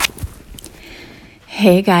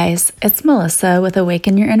Hey guys, it's Melissa with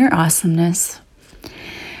Awaken Your Inner Awesomeness.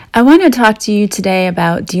 I want to talk to you today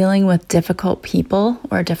about dealing with difficult people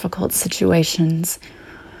or difficult situations.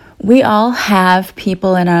 We all have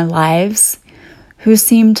people in our lives who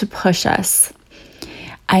seem to push us.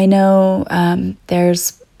 I know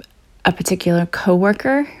there's a particular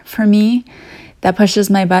coworker for me that pushes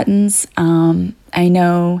my buttons. I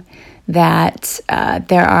know that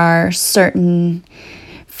there are certain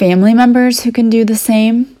family members who can do the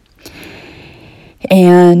same.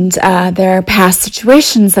 And there are past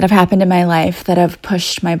situations that have happened in my life that have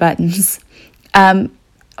pushed my buttons.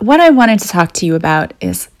 What I wanted to talk to you about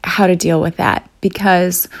is how to deal with that,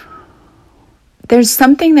 because there's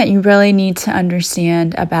something that you really need to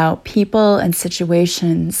understand about people and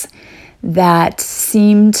situations that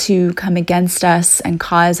seem to come against us and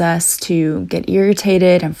cause us to get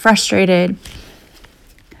irritated and frustrated.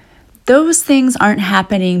 Those things aren't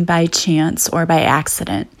happening by chance or by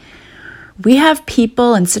accident. We have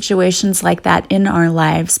people and situations like that in our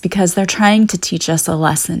lives because they're trying to teach us a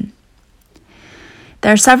lesson.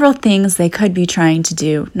 There are several things they could be trying to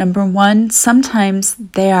do. Number one, sometimes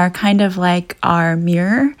they are kind of like our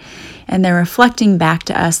mirror, and they're reflecting back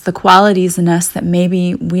to us the qualities in us that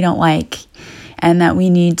maybe we don't like and that we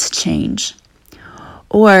need to change.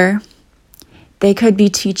 Or they could be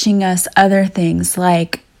teaching us other things,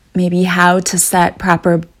 like maybe how to set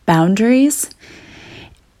proper boundaries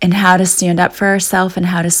and how to stand up for ourselves and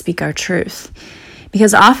how to speak our truth.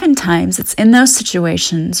 Because oftentimes it's in those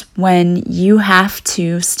situations when you have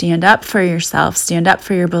to stand up for yourself, stand up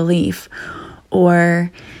for your belief,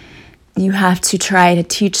 or you have to try to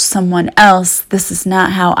teach someone else, this is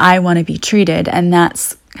not how I want to be treated, and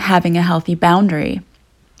that's having a healthy boundary.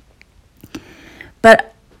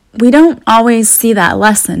 But we don't always see that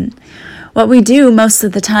lesson. What we do most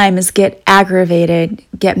of the time is get aggravated,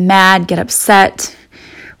 get mad, get upset.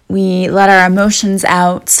 We let our emotions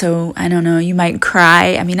out. So, I don't know, you might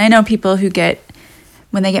cry. I know people who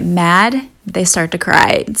when they get mad, they start to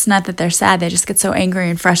cry. It's not that they're sad, they just get so angry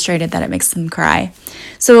and frustrated that it makes them cry.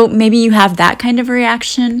 So maybe you have that kind of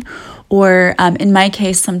reaction. Or in my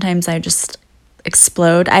case, sometimes I just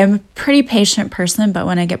explode. I'm a pretty patient person, but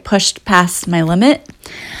when I get pushed past my limit,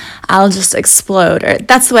 I'll just explode. Or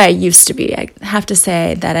that's the way I used to be. I have to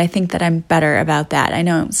say that I think that I'm better about that. I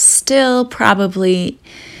know I'm still probably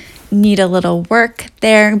need a little work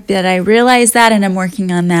there, but I realize that and I'm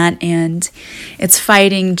working on that, and it's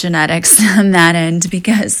fighting genetics on that end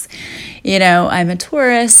because, I'm a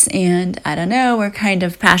Taurus and I don't know, we're kind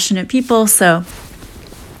of passionate people, so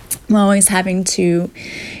I'm always having to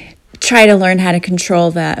try to learn how to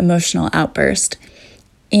control the emotional outburst.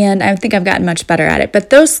 And I think I've gotten much better at it. But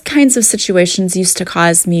those kinds of situations used to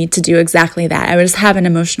cause me to do exactly that. I would just have an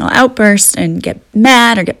emotional outburst and get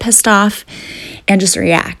mad or get pissed off and just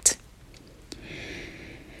react.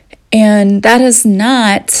 And that is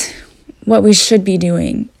not what we should be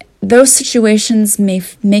doing. Those situations may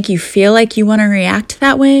make you feel like you want to react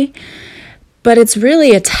that way, but it's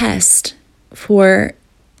really a test for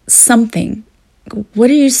something. What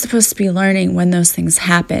are you supposed to be learning when those things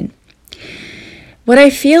happen? What I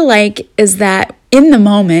feel like is that in the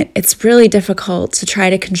moment, it's really difficult to try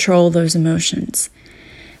to control those emotions.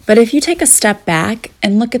 But if you take a step back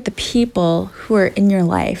and look at the people who are in your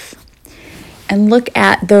life, and look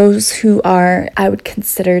at those who are, I would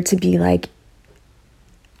consider to be like,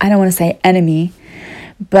 I don't want to say enemy,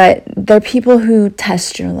 but they're people who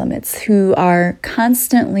test your limits, who are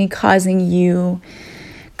constantly causing you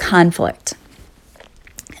conflict.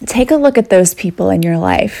 Take a look at those people in your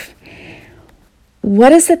life.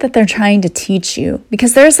 What is it that they're trying to teach you?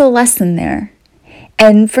 Because there's a lesson there.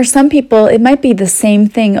 And for some people, it might be the same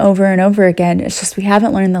thing over and over again. It's just we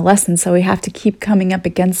haven't learned the lesson, so we have to keep coming up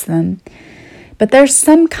against them. But there's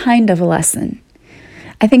some kind of a lesson.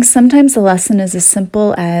 I think sometimes the lesson is as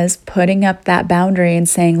simple as putting up that boundary and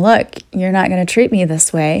saying, look, you're not going to treat me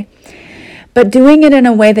this way. But doing it in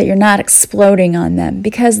a way that you're not exploding on them.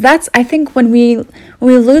 Because that's, I think, when we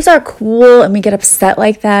lose our cool and we get upset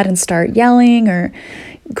like that and start yelling or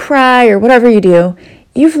cry or whatever you do,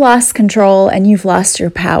 you've lost control and you've lost your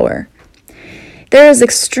power. There is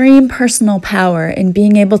extreme personal power in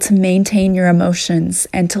being able to maintain your emotions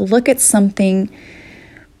and to look at something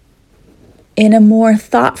in a more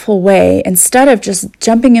thoughtful way instead of just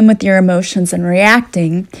jumping in with your emotions and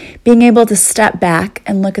reacting, being able to step back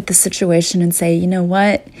and look at the situation and say, you know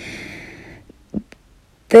what?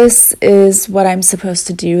 This is what I'm supposed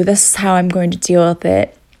to do. This is how I'm going to deal with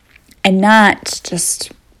it. And not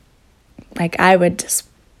just like I would just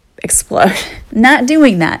explode. Not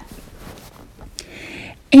doing that.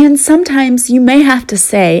 And sometimes you may have to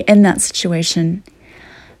say in that situation,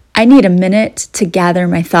 I need a minute to gather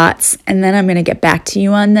my thoughts, and then I'm going to get back to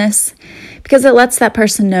you on this, because it lets that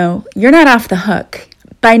person know you're not off the hook.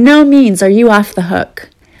 By no means are you off the hook.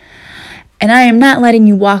 And I am not letting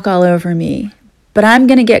you walk all over me, but I'm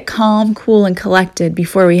going to get calm, cool, and collected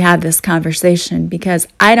before we have this conversation, because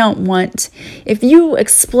I don't want, if you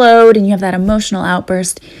explode and you have that emotional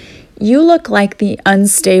outburst, you look like the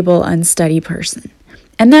unstable, unsteady person.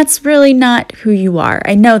 And that's really not who you are.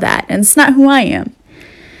 I know that, and it's not who I am.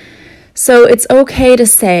 So it's okay to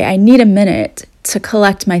say, I need a minute to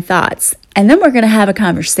collect my thoughts, and then we're going to have a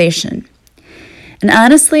conversation. And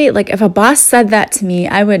honestly, like if a boss said that to me,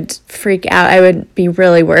 I would freak out. I would be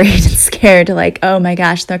really worried and scared, like, oh my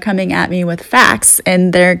gosh, they're coming at me with facts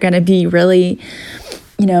and they're going to be really,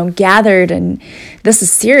 gathered, and this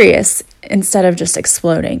is serious, instead of just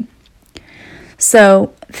exploding.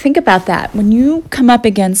 So think about that. When you come up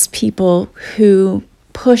against people who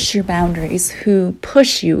push your boundaries, who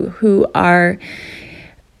push you, who are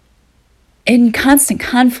in constant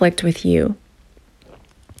conflict with you,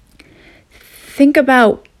 think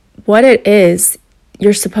about what it is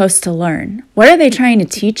you're supposed to learn. What are they trying to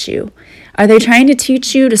teach you? Are they trying to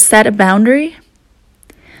teach you to set a boundary?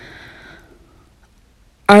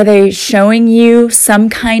 Are they showing you some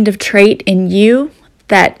kind of trait in you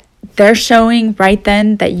that they're showing right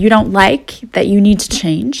then that you don't like, that you need to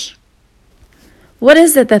change? What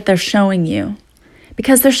is it that they're showing you?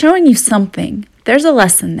 Because they're showing you something. There's a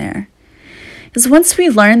lesson there. Because once we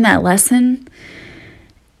learn that lesson,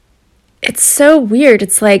 it's so weird.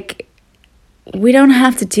 It's like we don't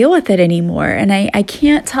have to deal with it anymore. And I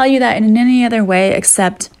can't tell you that in any other way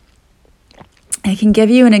except I can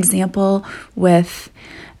give you an example with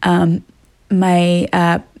my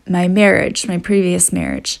marriage, my previous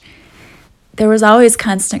marriage. There was always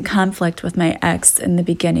constant conflict with my ex in the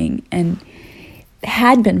beginning, and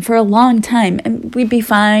had been for a long time, and we'd be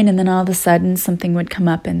fine, and then all of a sudden something would come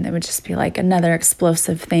up and it would just be like another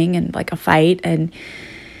explosive thing and like a fight. And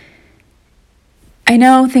I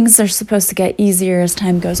know things are supposed to get easier as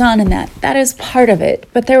time goes on, and that is part of it,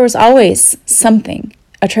 but there was always something,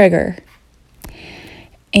 a trigger.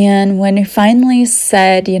 And when he finally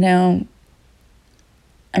said, I'm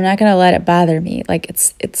not going to let it bother me, like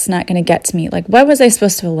it's not going to get to me, like what was I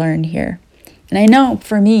supposed to learn here? And I know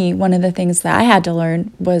for me, one of the things that I had to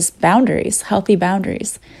learn was boundaries, healthy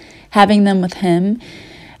boundaries, having them with him,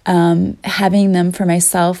 having them for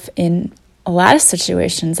myself in a lot of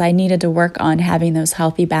situations. I needed to work on having those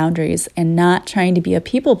healthy boundaries and not trying to be a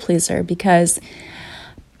people pleaser, because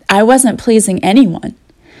I wasn't pleasing anyone.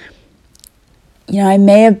 I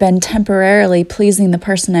may have been temporarily pleasing the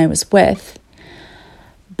person I was with,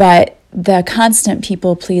 but the constant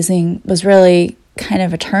people pleasing was really kind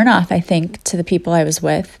of a turnoff, I think, to the people I was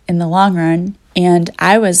with in the long run. And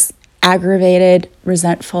I was aggravated,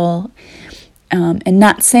 resentful, and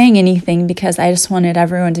not saying anything because I just wanted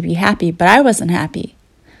everyone to be happy, but I wasn't happy.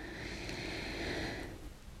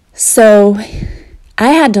 So I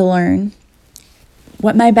had to learn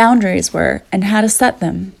what my boundaries were and how to set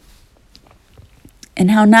them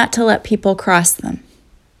and how not to let people cross them.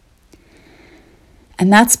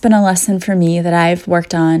 And that's been a lesson for me that I've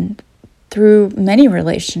worked on through many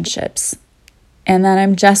relationships, and that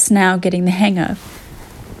I'm just now getting the hang of.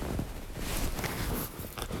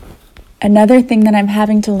 Another thing that I'm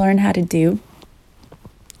having to learn how to do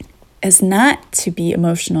is not to be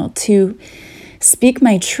emotional, to speak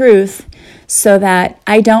my truth so that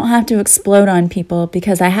I don't have to explode on people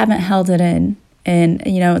because I haven't held it in. And,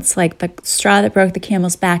 it's like the straw that broke the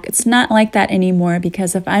camel's back. It's not like that anymore,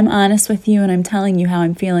 because if I'm honest with you and I'm telling you how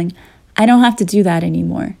I'm feeling, I don't have to do that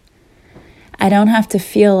anymore. I don't have to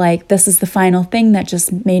feel like this is the final thing that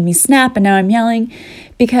just made me snap and now I'm yelling,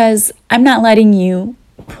 because I'm not letting you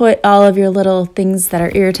put all of your little things that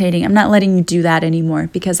are irritating. I'm not letting you do that anymore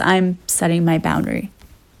because I'm setting my boundary.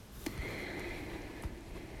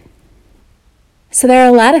 So there are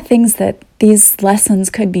a lot of things that these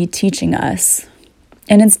lessons could be teaching us,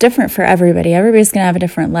 and it's different for everybody. Everybody's going to have a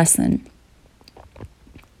different lesson.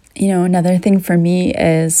 Another thing for me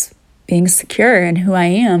is being secure in who I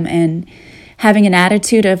am and having an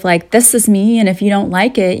attitude of like, this is me, and if you don't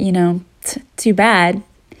like it, too bad.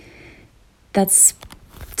 That's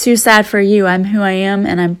too sad for you. I'm who I am,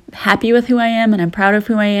 and I'm happy with who I am, and I'm proud of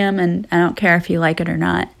who I am, and I don't care if you like it or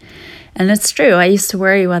not. And it's true. I used to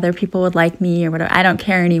worry whether people would like me or whatever. I don't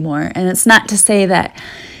care anymore. And it's not to say that,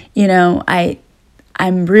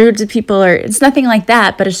 I'm rude to people, or it's nothing like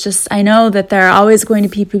that, but it's just, I know that there are always going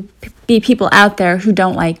to be people out there who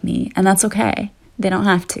don't like me, and that's okay. They don't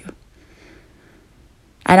have to.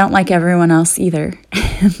 I don't like everyone else either.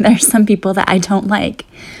 There's some people that I don't like.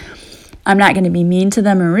 I'm not going to be mean to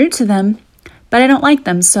them or rude to them, but I don't like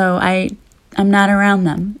them, so I'm not around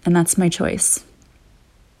them, and that's my choice.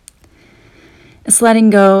 It's letting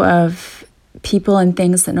go of people and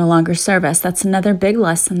things that no longer serve us. That's another big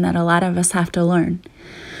lesson that a lot of us have to learn.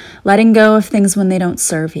 Letting go of things when they don't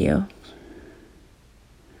serve you.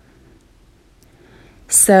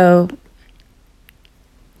 So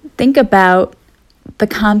think about the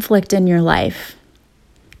conflict in your life.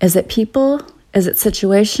 Is it people? Is it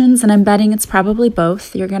situations? And I'm betting it's probably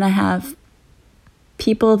both. You're going to have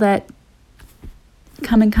people that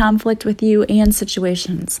come in conflict with you and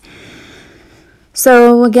situations.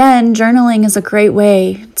 So again, journaling is a great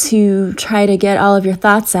way to try to get all of your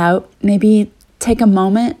thoughts out. Maybe take a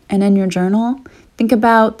moment and in your journal, think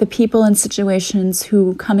about the people and situations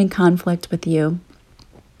who come in conflict with you.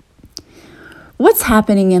 What's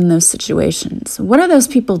happening in those situations? What are those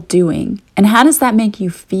people doing? And how does that make you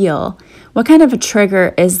feel? What kind of a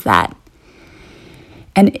trigger is that?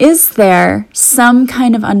 And is there some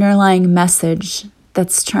kind of underlying message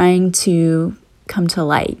that's trying to come to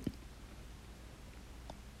light?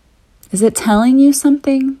 Is it telling you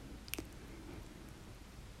something?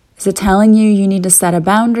 Is it telling you you need to set a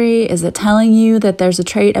boundary? Is it telling you that there's a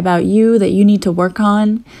trait about you that you need to work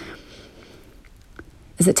on?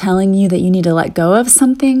 Is it telling you that you need to let go of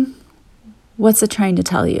something? What's it trying to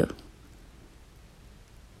tell you?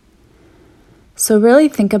 So really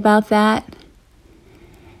think about that.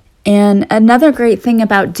 And another great thing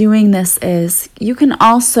about doing this is you can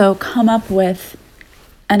also come up with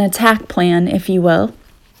an attack plan, if you will,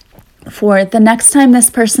 for the next time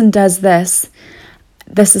this person does this,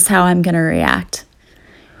 this is how I'm going to react.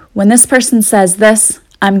 When this person says this,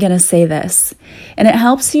 I'm going to say this. And it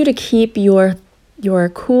helps you to keep your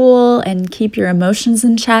cool and keep your emotions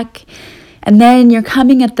in check. And then you're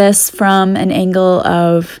coming at this from an angle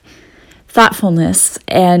of thoughtfulness.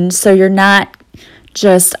 And so you're not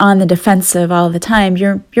just on the defensive all the time.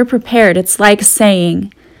 You're prepared. It's like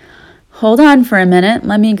saying, hold on for a minute,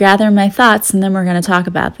 let me gather my thoughts, and then we're going to talk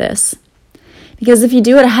about this. Because if you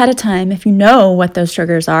do it ahead of time, if you know what those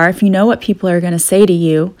triggers are, if you know what people are going to say to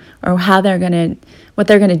you or what they're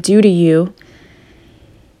going to do to you,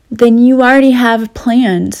 then you already have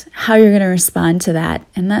planned how you're going to respond to that.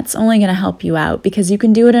 And that's only going to help you out because you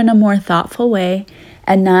can do it in a more thoughtful way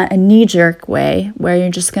and not a knee-jerk way where you're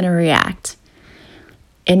just going to react.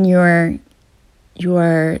 And your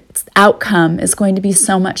outcome is going to be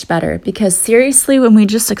so much better because seriously, when we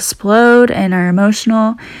just explode and are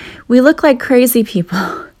emotional, we look like crazy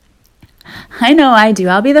people. I know I do.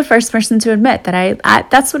 I'll be the first person to admit that I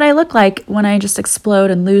that's what I look like when I just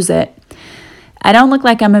explode and lose it. I don't look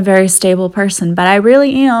like I'm a very stable person, but I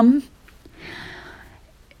really am.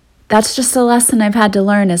 That's just a lesson I've had to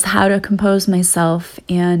learn is how to compose myself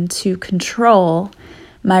and to control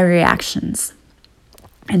my reactions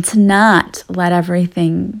and to not let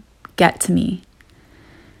everything get to me.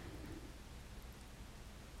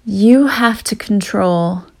 You have to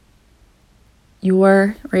control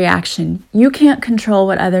your reaction. You can't control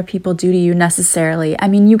what other people do to you necessarily. I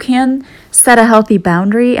mean, you can set a healthy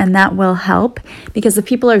boundary and that will help because if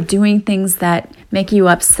people are doing things that make you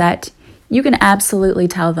upset, you can absolutely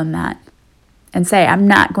tell them that and say, I'm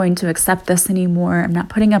not going to accept this anymore. I'm not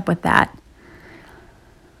putting up with that.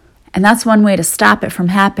 And that's one way to stop it from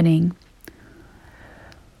happening.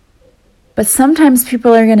 But sometimes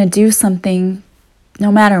people are going to do something no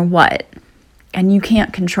matter what, and you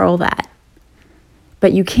can't control that.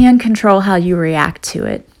 But you can control how you react to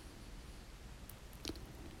it.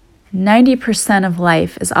 90% of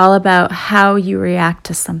life is all about how you react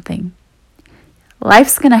to something.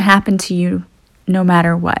 Life's going to happen to you no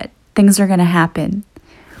matter what. Things are going to happen.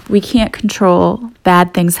 We can't control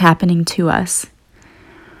bad things happening to us.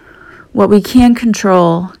 What we can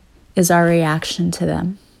control is our reaction to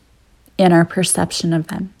them and our perception of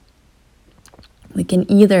them. We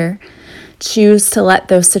can either choose to let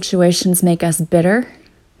those situations make us bitter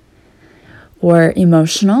or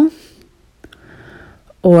emotional,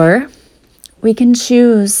 or we can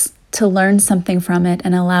choose to learn something from it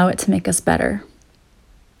and allow it to make us better.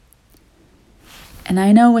 And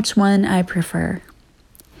I know which one I prefer.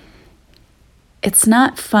 It's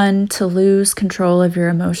not fun to lose control of your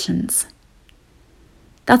emotions.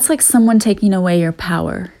 That's like someone taking away your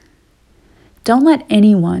power. Don't let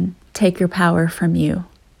anyone take your power from you.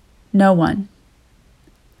 No one.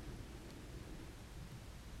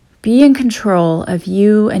 Be in control of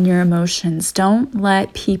you and your emotions. Don't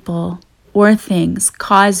let people or things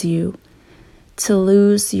cause you to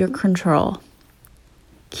lose your control.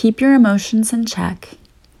 Keep your emotions in check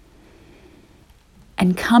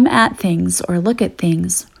and come at things or look at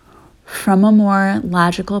things from a more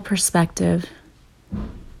logical perspective,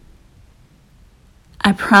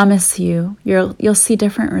 I promise you'll see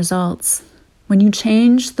different results. When you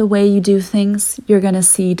change the way you do things, you're going to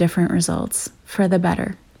see different results for the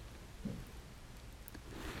better.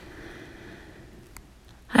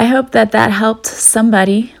 I hope that helped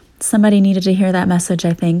somebody. Somebody needed to hear that message,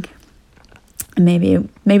 I think. And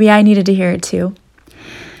maybe I needed to hear it too.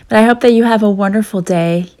 But I hope that you have a wonderful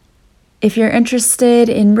day. If you're interested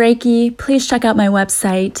in Reiki, please check out my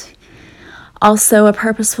website. Also, A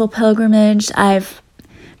Purposeful Pilgrimage. I've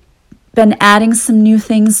been adding some new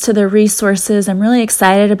things to the resources. I'm really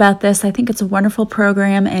excited about this. I think it's a wonderful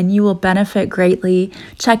program and you will benefit greatly.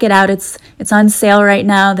 Check it out. It's on sale right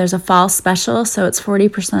now. There's a fall special, so it's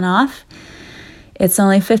 40% off. It's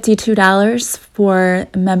only $52 for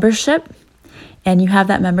membership, and you have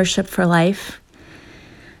that membership for life.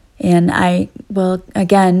 And I will,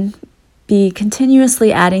 again, be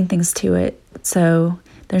continuously adding things to it. So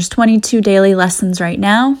there's 22 daily lessons right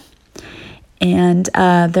now, and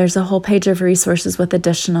there's a whole page of resources with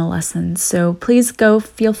additional lessons. So please feel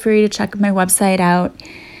free to check my website out.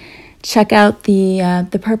 Check out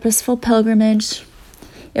the Purposeful Pilgrimage.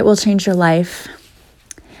 It will change your life.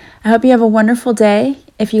 I hope you have a wonderful day.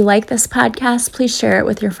 If you like this podcast, please share it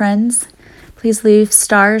with your friends. Please leave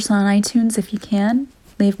stars on iTunes if you can.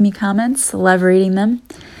 Leave me comments. I love reading them.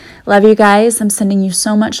 Love you guys. I'm sending you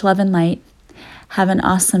so much love and light. Have an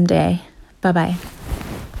awesome day. Bye-bye.